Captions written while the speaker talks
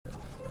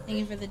Thank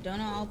you for the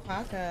donut,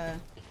 alpaca.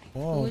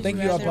 Whoa, thank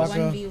you,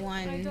 alpaca.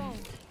 1v1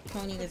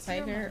 Tony the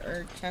Tiger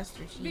or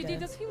Chester Cheetah?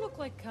 Does he look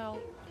like Cal?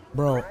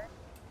 Bro,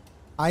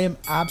 I am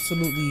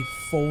absolutely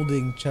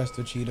folding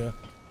Chester Cheetah.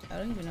 I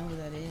don't even know who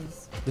that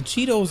is. The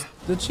Cheetos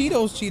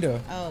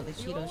Cheetah. Oh, the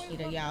Cheetos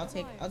Cheetah. Yeah,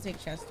 I'll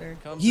take Chester.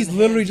 He's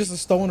literally just a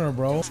stoner,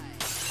 bro.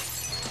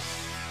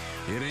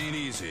 It ain't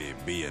easy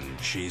being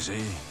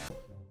cheesy.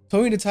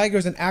 Tony the Tiger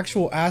is an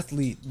actual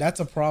athlete. That's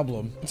a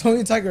problem. Tony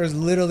the Tiger is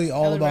literally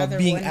all about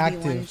being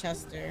active.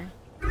 Chester.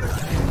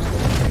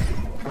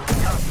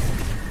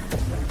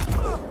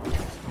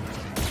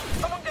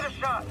 Someone get a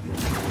shot.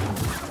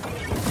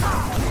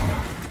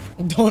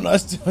 Don't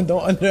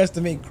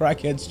underestimate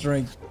crackhead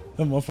strength.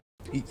 I'm a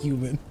peak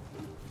human.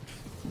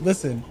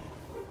 Listen.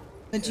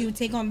 But you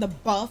take on the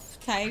buff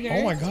tiger?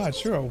 Oh my god,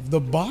 sure. The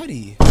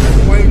body.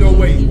 Wait, no,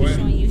 wait. He was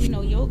showing you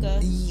know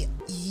yoga. Yeah.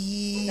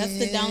 That's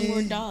the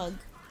downward dog.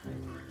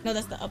 No,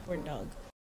 that's the upward dog.